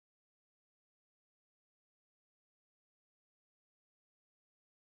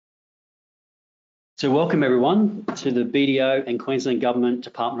So welcome everyone to the BDO and Queensland Government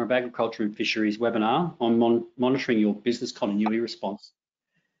Department of Agriculture and Fisheries webinar on monitoring your business continuity response.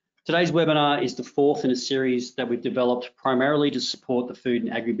 Today's webinar is the fourth in a series that we've developed primarily to support the food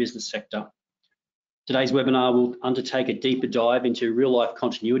and agribusiness sector. Today's webinar will undertake a deeper dive into real-life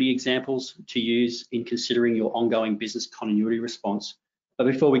continuity examples to use in considering your ongoing business continuity response. But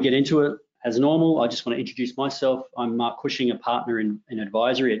before we get into it, as normal, I just want to introduce myself. I'm Mark Cushing, a partner in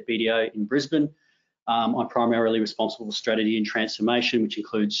advisory at BDO in Brisbane. I'm primarily responsible for strategy and transformation, which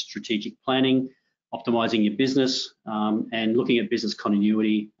includes strategic planning, optimizing your business, and looking at business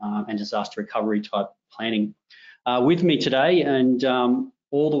continuity and disaster recovery type planning. With me today and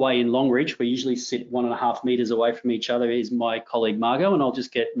all the way in Longreach, we usually sit 1.5 meters away from each other, is my colleague Margaux, and I'll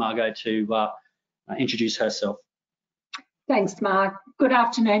just get Margaux to introduce herself. Thanks, Mark. Good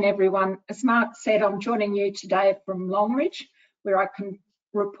afternoon, everyone. As Mark said, I'm joining you today from Longreach, where I can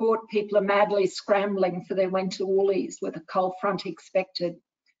report people are madly scrambling for their winter woolies with a cold front expected.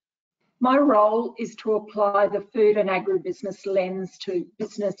 My role is to apply the food and agribusiness lens to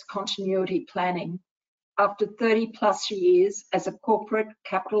business continuity planning. After 30+ years as a corporate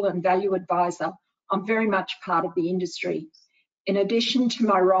capital and value advisor, I'm very much part of the industry. In addition to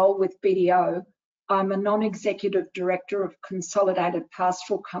my role with BDO, I'm a non-executive director of Consolidated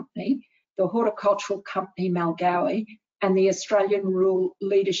Pastoral Company, the horticultural company Margaux, and the Australian Rural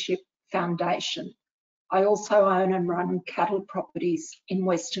Leadership Foundation. I also own and run cattle properties in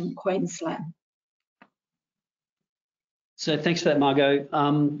Western Queensland. So thanks for that, Margaux.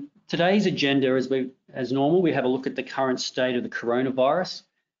 Today's agenda, as normal, we have a look at the current state of the coronavirus.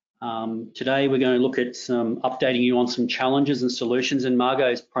 Today we're going to look at updating you on some challenges and solutions, and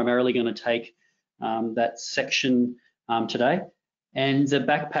Margaux is primarily going to take that section today. And the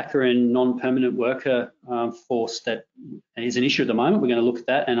backpacker and non-permanent worker force that is an issue at the moment. We're going to look at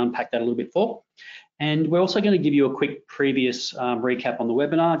that and unpack that a little bit more. And we're also going to give you a quick previous recap on the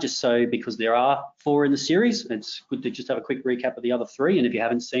webinar, just so because there are 4 in the series, it's good to just have a quick recap of the other 3. And if you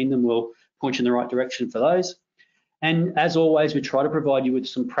haven't seen them, we'll point you in the right direction for those. And as always, we try to provide you with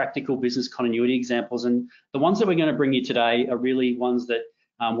some practical business continuity examples. And the ones that we're going to bring you today are really ones that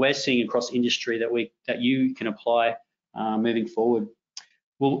we're seeing across industry that you can apply moving forward.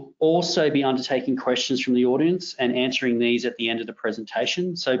 We'll also be undertaking questions from the audience and answering these at the end of the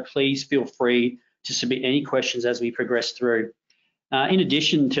presentation. So please feel free to submit any questions as we progress through. In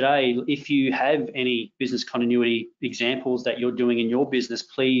addition, today, if you have any business continuity examples that you're doing in your business,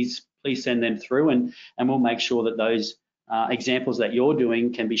 please send them through, and we'll make sure that those examples that you're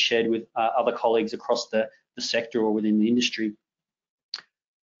doing can be shared with other colleagues across the sector or within the industry.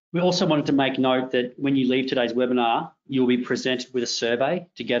 We also wanted to make note that when you leave today's webinar, you'll be presented with a survey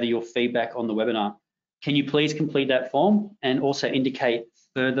to gather your feedback on the webinar. Can you please complete that form and also indicate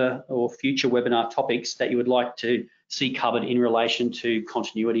further or future webinar topics that you would like to see covered in relation to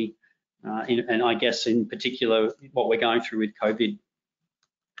continuity, and I guess in particular what we're going through with COVID.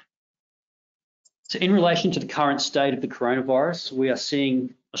 So in relation to the current state of the coronavirus, we are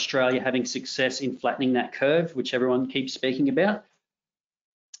seeing Australia having success in flattening that curve, which everyone keeps speaking about.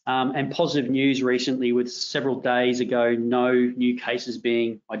 And positive news recently with several days ago, no new cases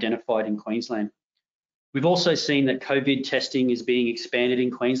being identified in Queensland. We've also seen that COVID testing is being expanded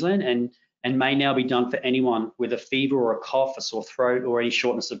in Queensland and may now be done for anyone with a fever or a cough, a sore throat, or any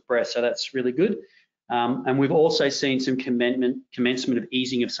shortness of breath. So that's really good. And we've also seen some commencement of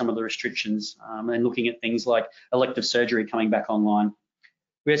easing of some of the restrictions and looking at things like elective surgery coming back online.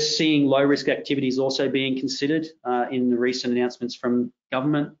 We're seeing low-risk activities also being considered in the recent announcements from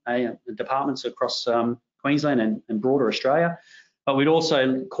government departments across Queensland and broader Australia. But we'd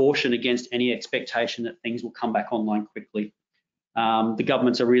also caution against any expectation that things will come back online quickly. The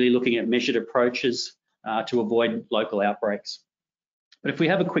governments are really looking at measured approaches to avoid local outbreaks. But if we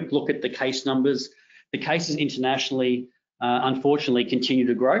have a quick look at the case numbers, the cases internationally, unfortunately, continue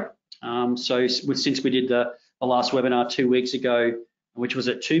to grow. So since we did the last webinar 2 weeks ago, which was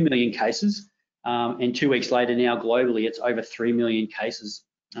at 2 million cases, and 2 weeks later now globally, it's over 3 million cases,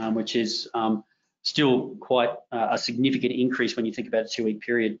 which is still quite a significant increase when you think about a 2-week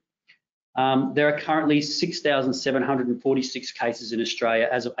period. There are currently 6,746 cases in Australia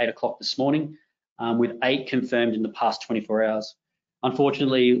as of 8 o'clock this morning, with 8 confirmed in the past 24 hours.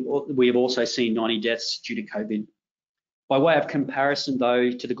 Unfortunately, we have also seen 90 deaths due to COVID. By way of comparison,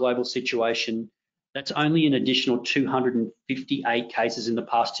 though, to the global situation, that's only an additional 258 cases in the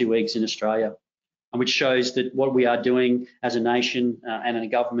past 2 weeks in Australia, which shows that what we are doing as a nation and a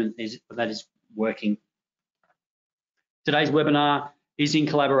government is working. Today's webinar is in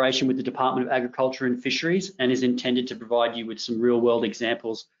collaboration with the Department of Agriculture and Fisheries and is intended to provide you with some real-world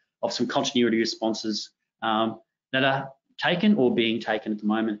examples of some continuity responses that are taken or being taken at the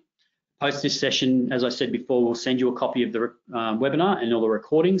moment. Post this session, as I said before, we'll send you a copy of the webinar and all the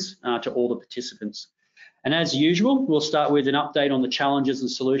recordings to all the participants. And as usual, we'll start with an update on the challenges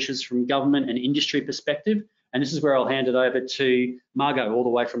and solutions from government and industry perspective. And this is where I'll hand it over to Margaux, all the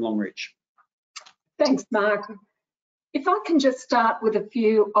way from Longreach. Thanks, Mark. If I can just start with a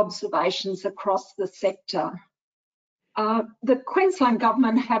few observations across the sector. The Queensland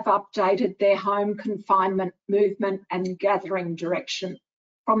Government have updated their home confinement movement and gathering direction.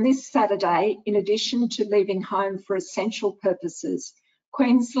 From this Saturday, in addition to leaving home for essential purposes,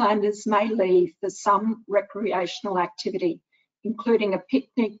 Queenslanders may leave for some recreational activity, including a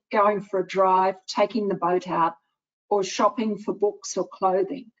picnic, going for a drive, taking the boat out, or shopping for books or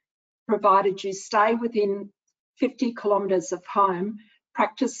clothing, provided you stay within 50 kilometres of home,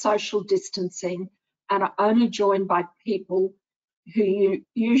 practice social distancing, and are only joined by people who you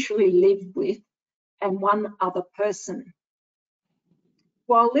usually live with and one other person.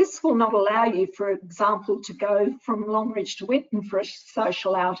 While this will not allow you, for example, to go from Longreach to Winton for a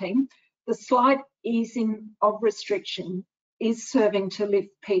social outing, the slight easing of restriction is serving to lift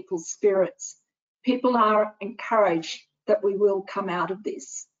people's spirits. People are encouraged that we will come out of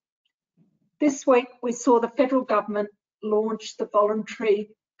this. This week, we saw the federal government launch the voluntary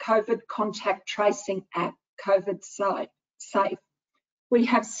COVID contact tracing app, COVID Safe. We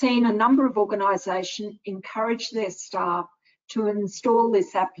have seen a number of organisations encourage their staff to install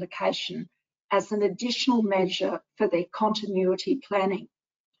this application as an additional measure for their continuity planning.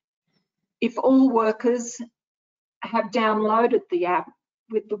 If all workers have downloaded the app,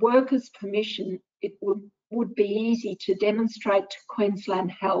 with the workers' permission, it would be easy to demonstrate to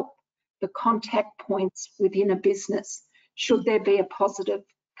Queensland Health the contact points within a business should there be a positive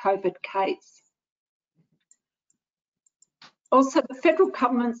COVID case. Also, the federal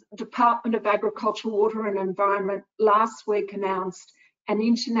government's Department of Agriculture, Water and Environment last week announced an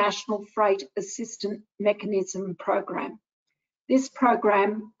International Freight Assistance Mechanism program. This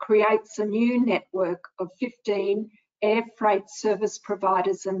program creates a new network of 15 air freight service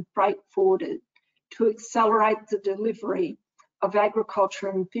providers and freight forwarders to accelerate the delivery of agriculture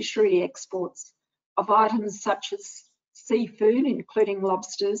and fishery exports of items such as seafood, including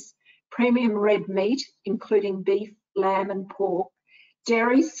lobsters, premium red meat, including beef, lamb and pork,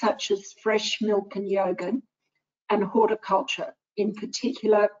 dairy such as fresh milk and yogurt, and horticulture, in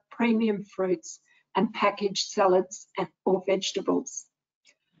particular premium fruits and packaged salads or vegetables.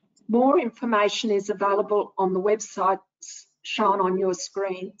 More information is available on the websites shown on your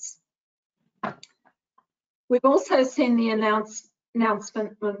screens. We've also seen the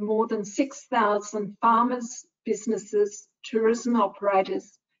announcement of more than 6,000 farmers, businesses, tourism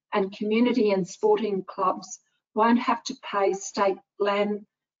operators and community and sporting clubs won't have to pay state land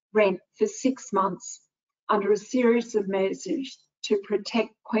rent for 6 months under a series of measures to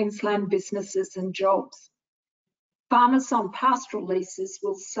protect Queensland businesses and jobs. Farmers on pastoral leases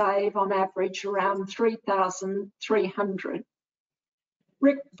will save on average around $3,300.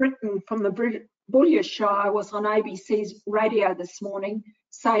 Rick Britton from the Boulia Shire was on ABC's radio this morning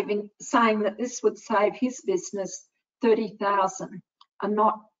saying that this would save his business $30,000, a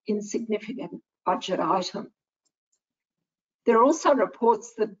not insignificant budget item. There are also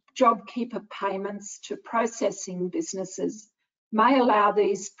reports that JobKeeper payments to processing businesses may allow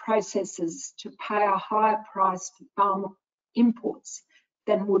these processors to pay a higher price for farm imports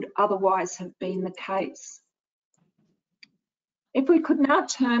than would otherwise have been the case. If we could now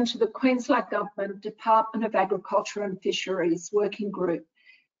turn to the Queensland Government Department of Agriculture and Fisheries Working Group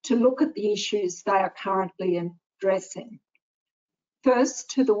to look at the issues they are currently addressing. First,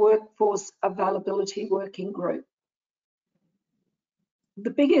 to the Workforce Availability Working Group. The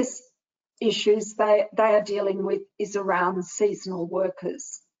biggest issues they are dealing with is around seasonal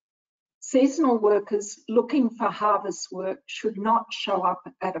workers. Seasonal workers looking for harvest work should not show up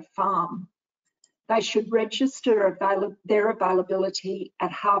at a farm. They should register their availability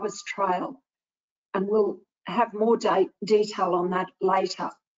at Harvest Trail, and we'll have more detail on that later.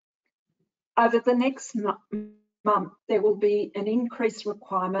 Over the next month, there will be an increased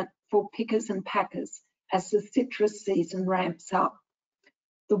requirement for pickers and packers as the citrus season ramps up.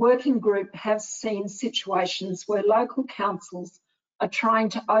 The working group has seen situations where local councils are trying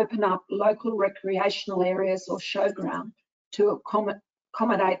to open up local recreational areas or showground to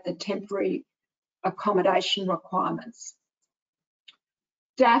accommodate the temporary accommodation requirements.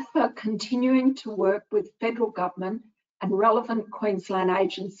 DAF are continuing to work with federal government and relevant Queensland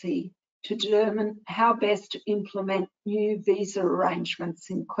agency to determine how best to implement new visa arrangements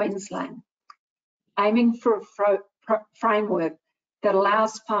in Queensland, aiming for a framework that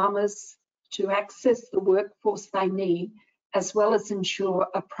allows farmers to access the workforce they need, as well as ensure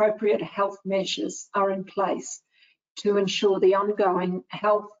appropriate health measures are in place to ensure the ongoing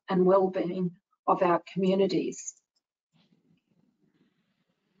health and well-being of our communities.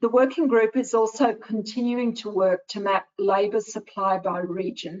 The working group is also continuing to work to map labour supply by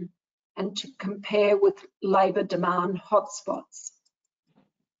region and to compare with labour demand hotspots.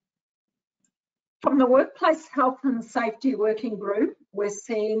 From the Workplace Health and Safety Working Group, we're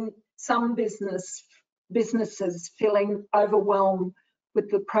seeing some businesses feeling overwhelmed with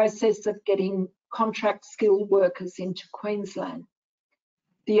the process of getting contract skilled workers into Queensland.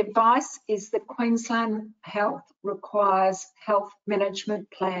 The advice is that Queensland Health requires health management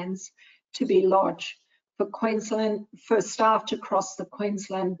plans to be lodged for staff to cross the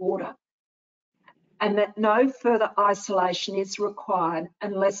Queensland border, and that no further isolation is required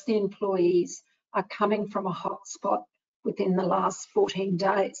unless the employees are coming from a hotspot within the last 14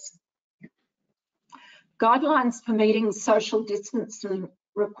 days. Guidelines for meeting social distancing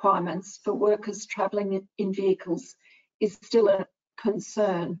requirements for workers travelling in vehicles is still a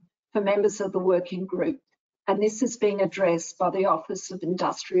concern for members of the working group, and this is being addressed by the Office of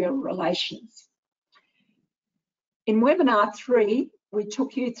Industrial Relations. In webinar 3, we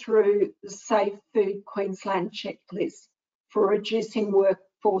took you through the Safe Food Queensland checklist for reducing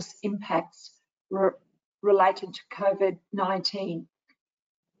workforce impacts related to COVID-19.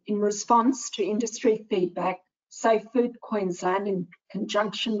 In response to industry feedback, Safe Food Queensland, in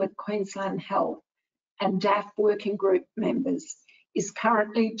conjunction with Queensland Health and DAF working group members, is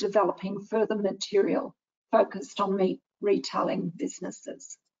currently developing further material focused on meat retailing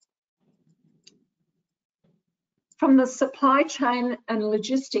businesses. From the Supply Chain and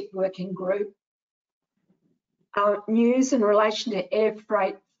Logistic Working Group, our news in relation to air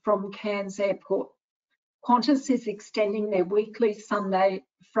freight from Cairns Airport. Qantas is extending their weekly Sunday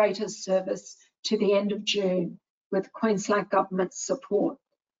freighter service to the end of June with Queensland Government support.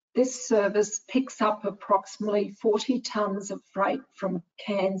 This service picks up approximately 40 tonnes of freight from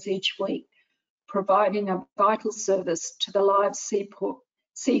Cairns each week, providing a vital service to the live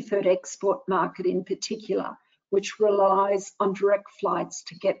seafood export market in particular, which relies on direct flights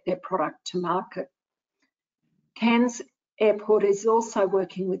to get their product to market. Cairns Airport is also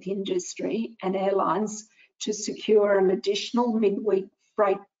working with industry and airlines to secure an additional midweek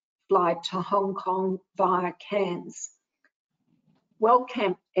freight flight to Hong Kong via Cairns.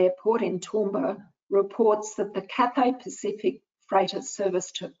 Wellcamp Airport in Toowoomba reports that the Cathay Pacific freighter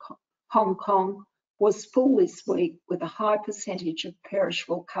service to Hong Kong was full this week with a high percentage of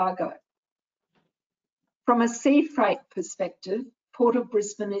perishable cargo. From a sea freight perspective, Port of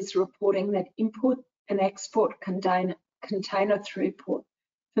Brisbane is reporting that import and export container throughput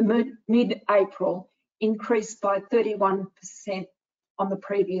for mid-April increased by 31% on the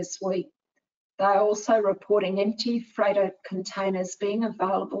previous week. They are also reporting empty freighter containers being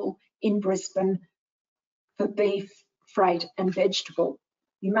available in Brisbane for beef, freight and vegetable.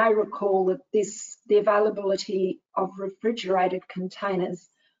 You may recall that the availability of refrigerated containers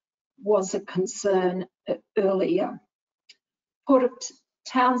was a concern earlier. Port of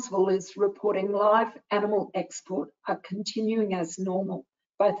Townsville is reporting live animal export are continuing as normal,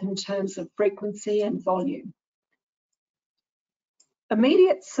 both in terms of frequency and volume.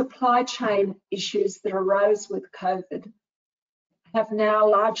 Immediate supply chain issues that arose with COVID have now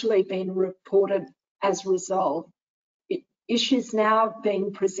largely been reported as resolved. Issues now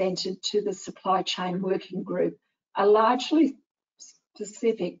being presented to the Supply Chain Working Group are largely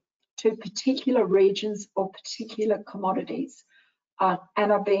specific to particular regions or particular commodities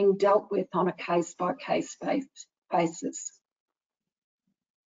and are being dealt with on a case-by-case basis.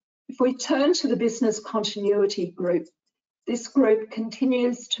 If we turn to the Business Continuity Group, this group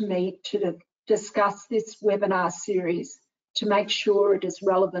continues to meet to discuss this webinar series to make sure it is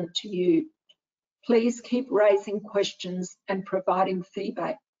relevant to you. Please keep raising questions and providing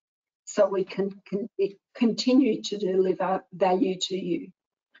feedback so we can continue to deliver value to you.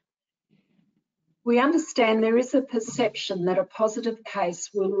 We understand there is a perception that a positive case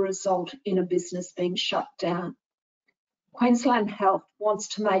will result in a business being shut down. Queensland Health wants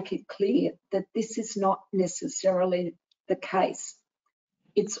to make it clear that this is not necessarily the case.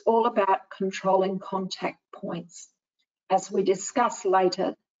 It's all about controlling contact points. As we discuss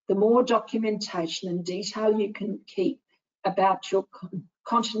later, the more documentation and detail you can keep about your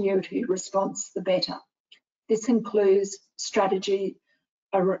continuity response, the better. This includes strategy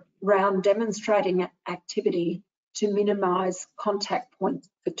around demonstrating activity to minimise contact points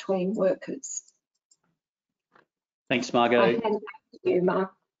between workers. Thanks, Margaux. I hand back to you,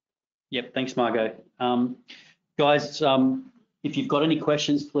 Mark. Yep, thanks, Margaux. Guys, If you've got any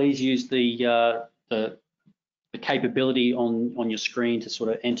questions, please use the capability on your screen to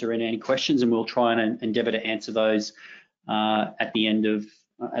sort of enter in any questions, and we'll try and endeavour to answer those at the end of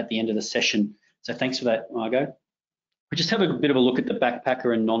the session. So thanks for that, Margaux. We just have a bit of a look at the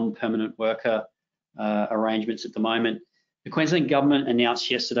backpacker and non-permanent worker arrangements at the moment. The Queensland Government announced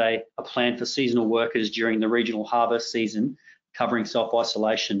yesterday a plan for seasonal workers during the regional harvest season, covering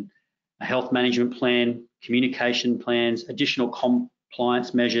self-isolation, a health management plan, communication plans, additional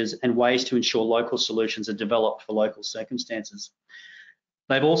compliance measures, and ways to ensure local solutions are developed for local circumstances.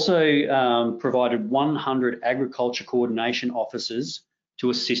 They've also provided 100 agriculture coordination officers to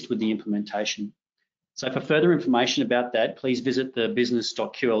assist with the implementation. So for further information about that, please visit the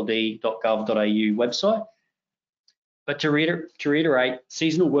business.qld.gov.au website. But to reiterate,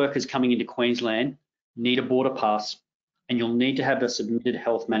 seasonal workers coming into Queensland need a border pass, and you'll need to have a submitted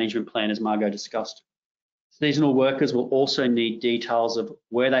health management plan, as Margaux discussed. Seasonal workers will also need details of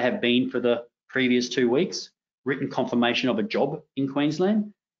where they have been for the previous 2 weeks, written confirmation of a job in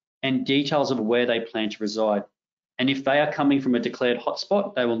Queensland, and details of where they plan to reside. And if they are coming from a declared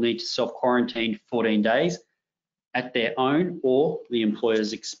hotspot, they will need to self-quarantine 14 days at their own or the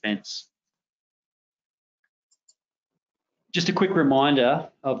employer's expense. Just a quick reminder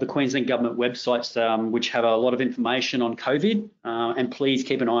of the Queensland Government websites, which have a lot of information on COVID, and please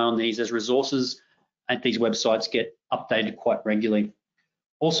keep an eye on these as resources at these websites get updated quite regularly.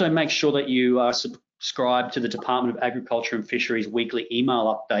 Also, make sure that you are subscribed to the Department of Agriculture and Fisheries weekly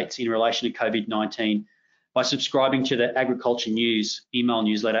email updates in relation to COVID-19 by subscribing to the Agriculture News email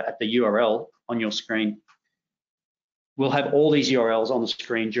newsletter at the URL on your screen. We'll have all these URLs on the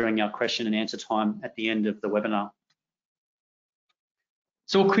screen during our question and answer time at the end of the webinar.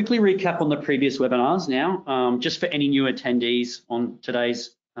 So we'll quickly recap on the previous webinars now, just for any new attendees on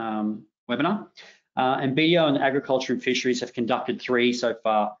today's webinar. And BDO and Agriculture and Fisheries have conducted 3 so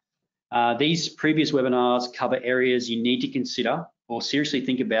far. These previous webinars cover areas you need to consider or seriously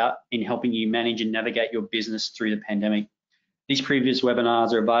think about in helping you manage and navigate your business through the pandemic. These previous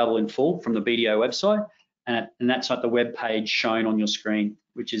webinars are available in full from the BDO website, and that's at the web page shown on your screen,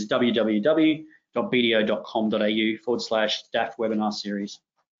 which is www.bdo.com.au/DAF webinar series.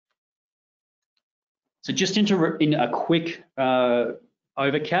 So just in a quick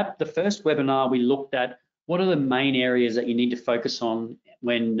overcap, the first webinar we looked at what are the main areas that you need to focus on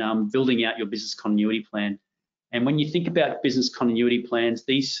when building out your business continuity plan. And when you think about business continuity plans,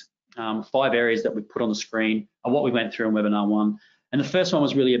 these 5 areas that we put on the screen are what we went through in webinar 1. And the first one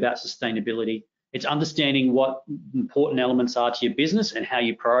was really about sustainability. It's understanding what important elements are to your business and how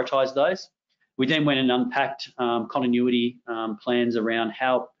you prioritize those. We then went and unpacked continuity plans around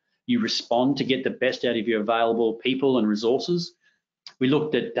how you respond to get the best out of your available people and resources. We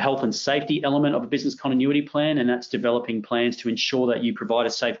looked at the health and safety element of a business continuity plan, and that's developing plans to ensure that you provide a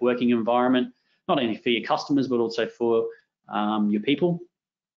safe working environment, not only for your customers, but also for your people.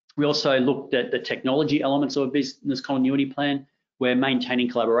 We also looked at the technology elements of a business continuity plan, where maintaining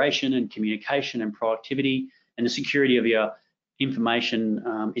collaboration and communication and productivity and the security of your information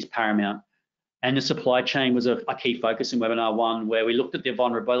is paramount. And the supply chain was a key focus in webinar 1, where we looked at the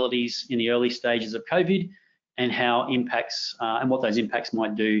vulnerabilities in the early stages of COVID and how impacts and what those impacts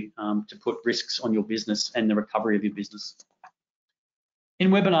might do to put risks on your business and the recovery of your business.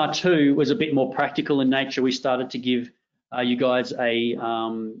 In webinar 2 was a bit more practical in nature. We started to give you guys a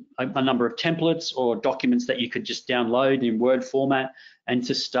number of templates or documents that you could just download in Word format and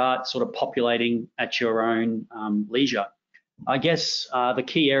to start sort of populating at your own leisure. I guess the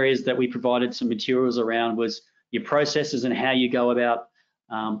key areas that we provided some materials around was your processes and how you go about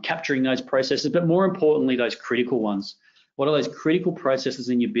capturing those processes, but more importantly, those critical ones. What are those critical processes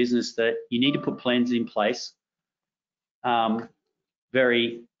in your business that you need to put plans in place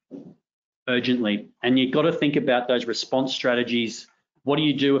very urgently? And you've got to think about those response strategies. What do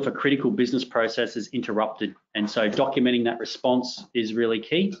you do if a critical business process is interrupted? And so documenting that response is really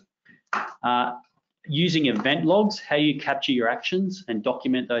key. Using event logs, how you capture your actions and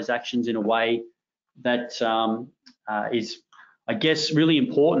document those actions in a way that is, I guess, really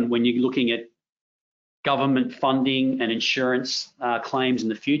important when you're looking at government funding and insurance claims in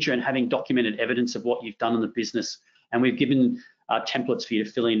the future, and having documented evidence of what you've done in the business. And we've given templates for you to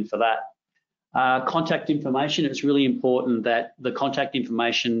fill in for that. Contact information, it's really important that the contact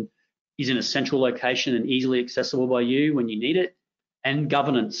information is in a central location and easily accessible by you when you need it. And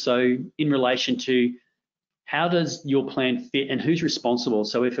governance, so in relation to how does your plan fit and who's responsible?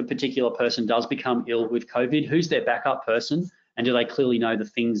 So if a particular person does become ill with COVID, who's their backup person, and do they clearly know the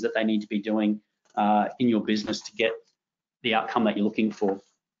things that they need to be doing in your business to get the outcome that you're looking for?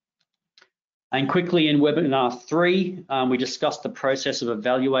 And quickly in webinar 3, we discussed the process of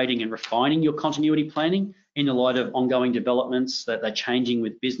evaluating and refining your continuity planning in the light of ongoing developments that they're changing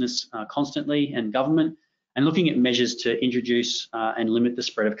with business constantly and government, and looking at measures to introduce and limit the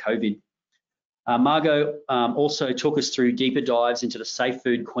spread of COVID. Margaux also took us through deeper dives into the Safe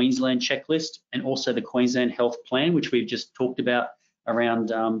Food Queensland checklist and also the Queensland Health Plan, which we've just talked about around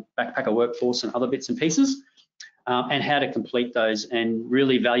backpacker workforce and other bits and pieces, and how to complete those, and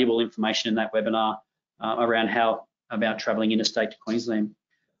really valuable information in that webinar around how about travelling interstate to Queensland.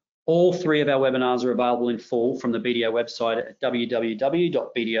 All 3 of our webinars are available in full from the BDO website at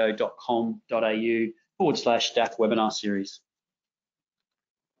www.bdo.com.au/DAF webinar series.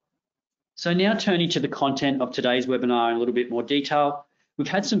 So now turning to the content of today's webinar in a little bit more detail, we've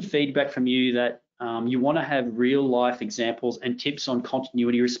had some feedback from you that you want to have real life examples and tips on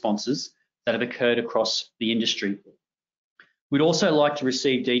continuity responses that have occurred across the industry. We'd also like to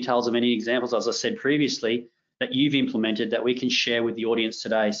receive details of any examples, as I said previously, that you've implemented that we can share with the audience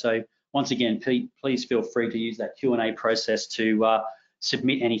today. So once again, please feel free to use that Q&A process to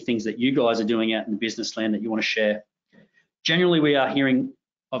submit any things that you guys are doing out in the business land that you want to share. Generally, we are hearing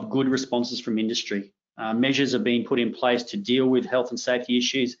of good responses from industry. Measures are being put in place to deal with health and safety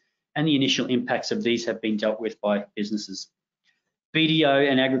issues, and the initial impacts of these have been dealt with by businesses. BDO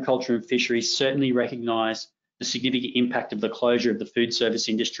and Agriculture and Fisheries certainly recognise the significant impact of the closure of the food service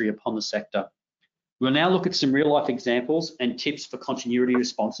industry upon the sector. We'll now look at some real life examples and tips for continuity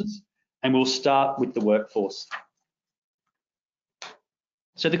responses, and we'll start with the workforce.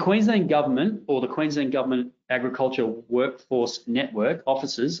 So the Queensland Government, or the Queensland Government Agriculture Workforce Network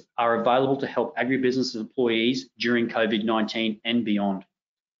offices, are available to help agribusiness employees during COVID-19 and beyond.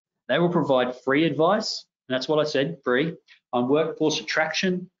 They will provide free advice, and that's what I said, free, on workforce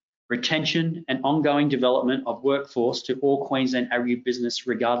attraction, retention, and ongoing development of workforce to all Queensland agribusiness,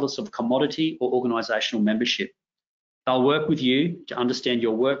 regardless of commodity or organisational membership. They'll work with you to understand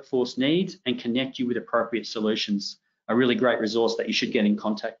your workforce needs and connect you with appropriate solutions. A really great resource that you should get in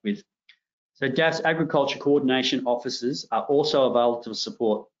contact with. So DAF's Agriculture Coordination Officers are also available to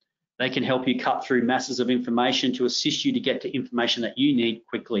support. They can help you cut through masses of information to assist you to get to information that you need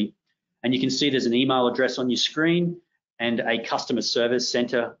quickly. And you can see there's an email address on your screen and a customer service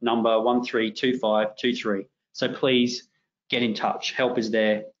centre number 132523. So please get in touch. Help is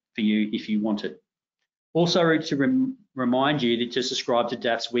there for you if you want it. Also to remind you to subscribe to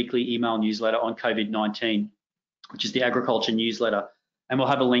DAF's weekly email newsletter on COVID-19, which is the agriculture newsletter. And we'll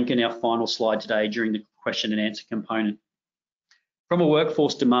have a link in our final slide today during the question and answer component. From a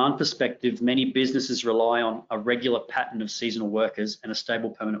workforce demand perspective, many businesses rely on a regular pattern of seasonal workers and a stable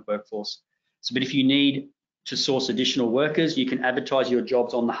permanent workforce. So, but if you need to source additional workers, you can advertise your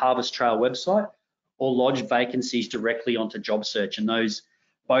jobs on the Harvest Trail website or lodge vacancies directly onto JobSearch, and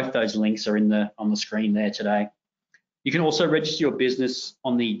both those links are on the screen there today. You can also register your business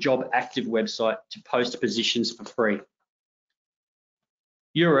on the Job Active website to post positions for free.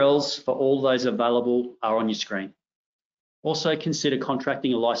 URLs for all those available are on your screen. Also consider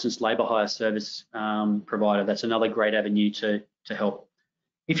contracting a licensed labour hire service provider. That's another great avenue to help.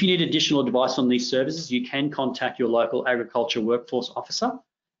 If you need additional advice on these services, you can contact your local agriculture workforce officer,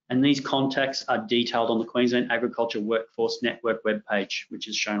 and these contacts are detailed on the Queensland Agriculture Workforce Network webpage, which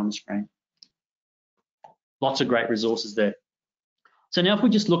is shown on the screen. Lots of great resources there. So now if we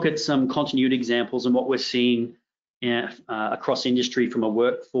just look at some continuity examples and what we're seeing across industry from a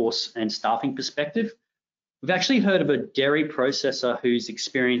workforce and staffing perspective, we've actually heard of a dairy processor who's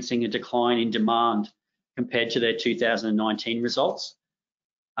experiencing a decline in demand compared to their 2019 results.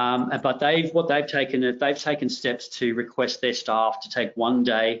 But they've taken steps to request their staff to take 1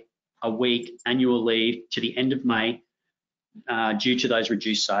 day a week annual leave to the end of May due to those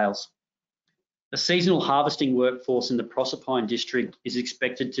reduced sales. The seasonal harvesting workforce in the Proserpine district is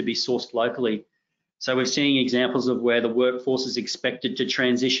expected to be sourced locally. So we're seeing examples of where the workforce is expected to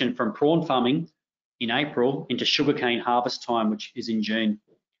transition from prawn farming in April into sugarcane harvest time, which is in June.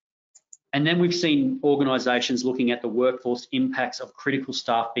 And then we've seen organisations looking at the workforce impacts of critical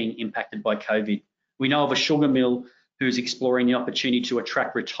staff being impacted by COVID. We know of a sugar mill who's exploring the opportunity to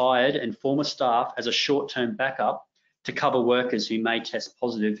attract retired and former staff as a short-term backup to cover workers who may test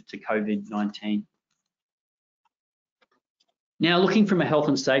positive to COVID-19. Now, looking from a health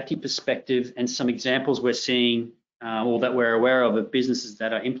and safety perspective and some examples we're seeing or that we're aware of businesses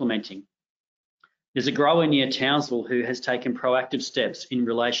that are implementing. There's a grower near Townsville who has taken proactive steps in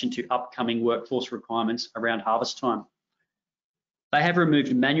relation to upcoming workforce requirements around harvest time. They have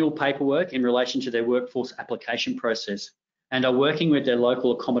removed manual paperwork in relation to their workforce application process and are working with their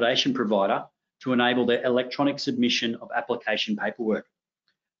local accommodation provider to enable their electronic submission of application paperwork.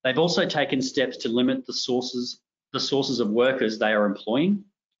 They've also taken steps to limit the sources of workers they are employing.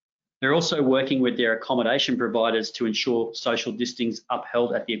 They're also working with their accommodation providers to ensure social distancing is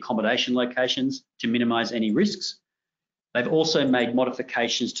upheld at the accommodation locations to minimise any risks. They've also made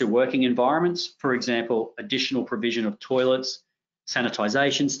modifications to working environments, for example, additional provision of toilets,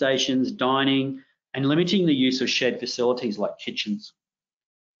 sanitisation stations, dining, and limiting the use of shared facilities like kitchens.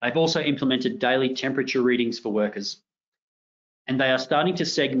 They've also implemented daily temperature readings for workers. And they are starting to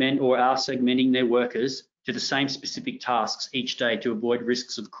segment or are segmenting their workers to the same specific tasks each day to avoid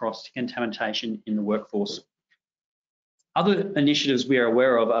risks of cross-contamination in the workforce. Other initiatives we are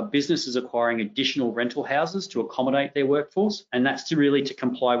aware of are businesses acquiring additional rental houses to accommodate their workforce, and that's to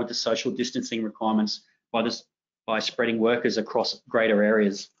comply with the social distancing requirements by spreading workers across greater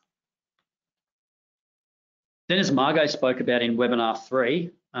areas. Then, as Margaux spoke about in webinar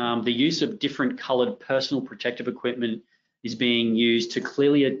 3, the use of different coloured personal protective equipment is being used to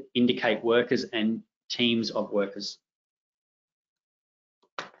clearly indicate workers and teams of workers.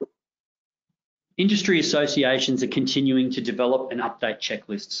 Industry associations are continuing to develop and update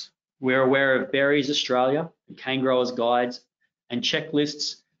checklists. We're aware of Berries Australia, Cane Growers Guides and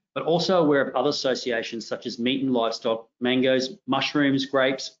checklists, but also aware of other associations such as Meat and Livestock, Mangoes, Mushrooms,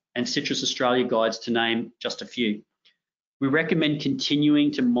 Grapes and Citrus Australia Guides, to name just a few. We recommend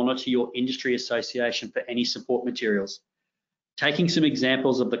continuing to monitor your industry association for any support materials. Taking some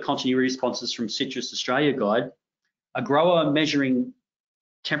examples of the continuity responses from Citrus Australia Guide, a grower measuring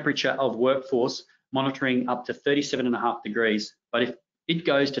temperature of workforce monitoring up to 37.5 degrees, but if it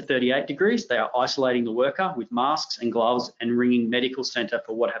goes to 38 degrees, they are isolating the worker with masks and gloves and ringing medical centre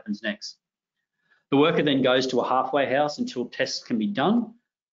for what happens next. The worker then goes to a halfway house until tests can be done,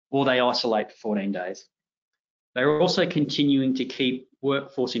 or they isolate for 14 days. They're also continuing to keep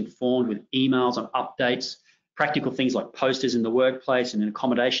workforce informed with emails on updates, practical things like posters in the workplace and in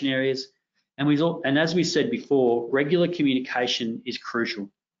accommodation areas. And as we said before, regular communication is crucial.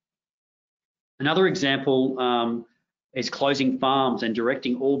 Another example is closing farms and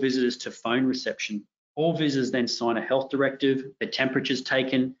directing all visitors to phone reception. All visitors then sign a health directive, their temperature's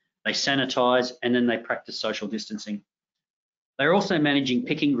taken, they sanitise, and then they practice social distancing. They're also managing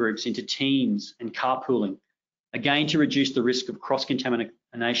picking groups into teams and carpooling, again to reduce the risk of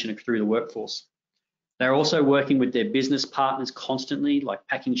cross-contamination through the workforce. They're also working with their business partners constantly, like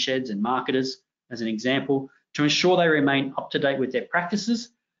packing sheds and marketers, as an example, to ensure they remain up to date with their practices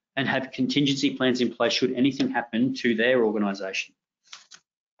and have contingency plans in place should anything happen to their organisation.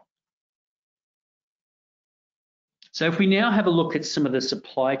 So if we now have a look at some of the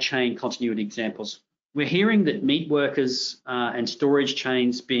supply chain continuity examples, we're hearing that meat workers and storage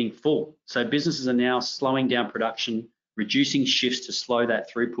chains being full. So businesses are now slowing down production, reducing shifts to slow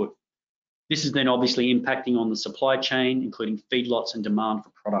that throughput. This is then obviously impacting on the supply chain, including feedlots and demand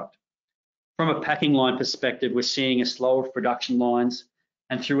for product. From a packing line perspective, we're seeing a slower production lines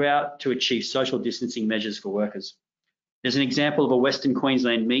and throughout to achieve social distancing measures for workers. There's an example of a Western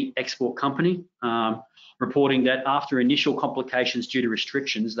Queensland meat export company reporting that after initial complications due to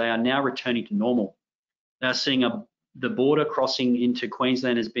restrictions, they are now returning to normal. They are seeing the border crossing into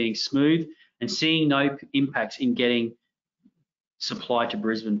Queensland as being smooth and seeing no impacts in getting supply to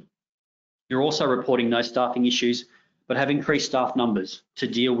Brisbane. They're also reporting no staffing issues, but have increased staff numbers to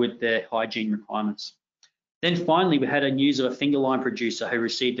deal with their hygiene requirements. Then finally, we had a news of a finger line producer who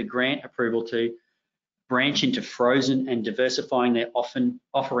received a grant approval to branch into frozen and diversifying their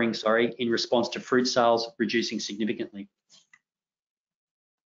offering in response to fruit sales reducing significantly.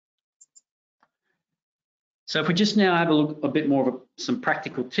 So if we just now have a look a bit more of some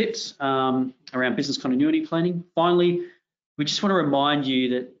practical tips around business continuity planning. Finally, we just want to remind you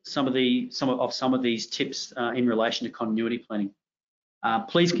that some of these tips in relation to continuity planning.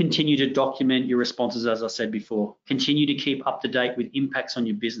 Please continue to document your responses, as I said before. Continue to keep up to date with impacts on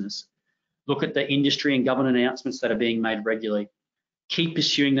your business. Look at the industry and government announcements that are being made regularly. Keep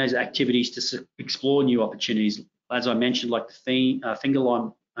pursuing those activities to explore new opportunities, as I mentioned, like the finger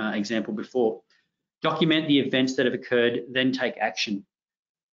line example before. Document the events that have occurred, then take action.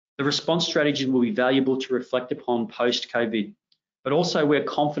 The response strategies will be valuable to reflect upon post-COVID, but also we're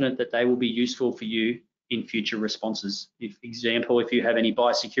confident that they will be useful for you in future responses. If you have any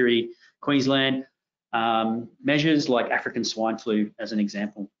biosecurity Queensland measures like African swine flu as an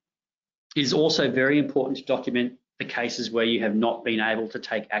example. It is also very important to document the cases where you have not been able to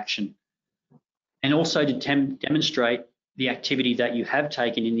take action, and also to demonstrate the activity that you have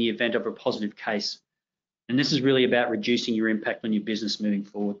taken in the event of a positive case. And this is really about reducing your impact on your business moving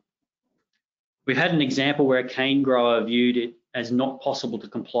forward. We've had an example where a cane grower viewed it as not possible to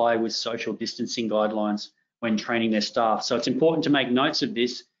comply with social distancing guidelines when training their staff. So it's important to make notes of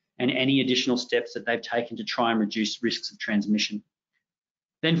this and any additional steps that they've taken to try and reduce risks of transmission.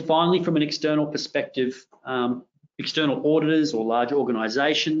 Then finally, from an external perspective, external auditors or large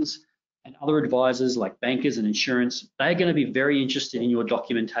organisations and other advisors like bankers and insurance, they're going to be very interested in your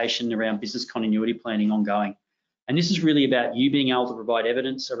documentation around business continuity planning ongoing. And this is really about you being able to provide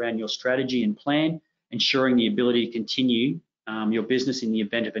evidence around your strategy and plan, ensuring the ability to continue your business in the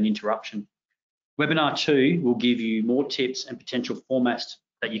event of an interruption. Webinar 2 will give you more tips and potential formats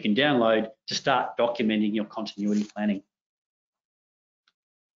that you can download to start documenting your continuity planning.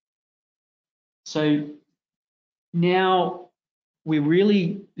 So now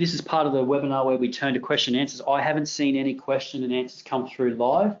this is part of the webinar where we turn to question and answers. I haven't seen any question and answers come through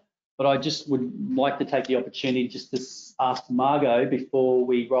live, but I just would like to take the opportunity just to ask Margaux before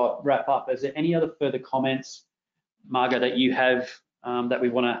we wrap up. Is there any other further comments, Margaux, that you have that we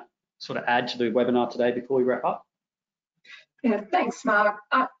want to sort of add to the webinar today before we wrap up? Yeah, thanks, Mark.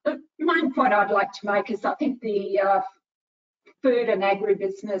 The main point I'd like to make is I think the food and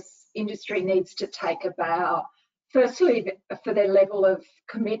agribusiness industry needs to take a bow. Firstly, for their level of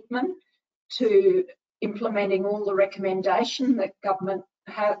commitment to implementing all the recommendations that government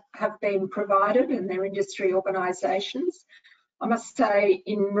have been provided and their industry organisations. I must say,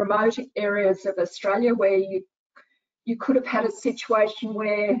 in remote areas of Australia where you could have had a situation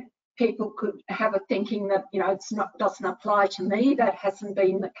where people could have a thinking that, you know, doesn't apply to me. That hasn't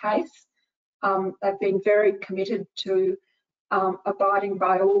been the case. They've been very committed to abiding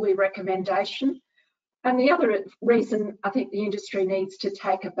by all the recommendations. And the other reason I think the industry needs to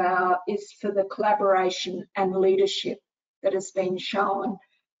take a bow is for the collaboration and leadership that has been shown.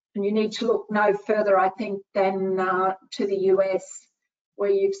 And you need to look no further, I think, than to the US, where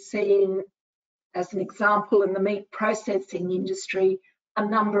you've seen, as an example, in the meat processing industry, a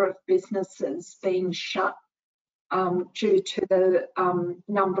number of businesses being shut due to the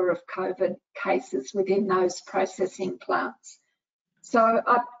number of COVID cases within those processing plants. So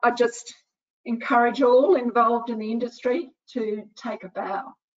I just encourage all involved in the industry to take a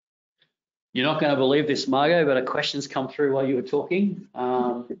bow. You're not going to believe this, Margaux, but a question's come through while you were talking.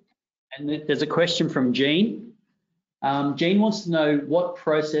 And there's a question from Jean. Jean wants to know what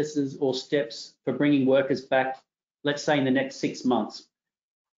processes or steps for bringing workers back, let's say in the next 6 months.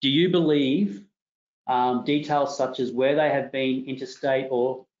 Do you believe details such as where they have been interstate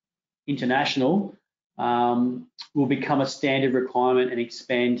or international will become a standard requirement and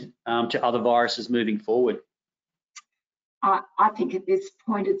expand to other viruses moving forward? I think at this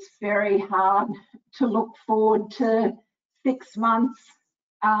point it's very hard to look forward to 6 months.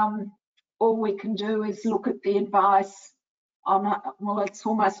 All we can do is look at the advice on it's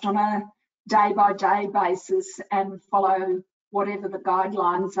almost on a day-by-day basis and follow whatever the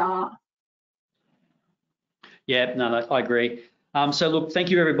guidelines are. Yeah, no, I agree. So look, thank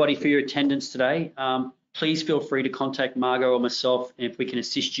you everybody for your attendance today. Please feel free to contact Margaux or myself if we can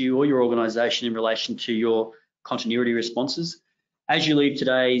assist you or your organisation in relation to your continuity responses. As you leave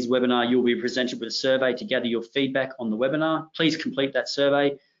today's webinar, you'll be presented with a survey to gather your feedback on the webinar. Please complete that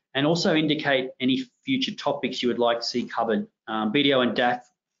survey and also indicate any future topics you would like to see covered. BDO and DAF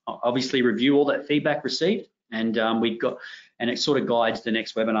obviously review all that feedback received, and it sort of guides the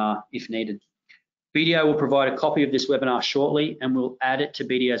next webinar if needed. BDO will provide a copy of this webinar shortly, and we'll add it to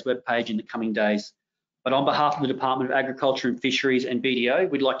BDO's webpage in the coming days. But on behalf of the Department of Agriculture and Fisheries and BDO,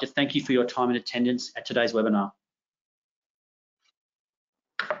 we'd like to thank you for your time and attendance at today's webinar.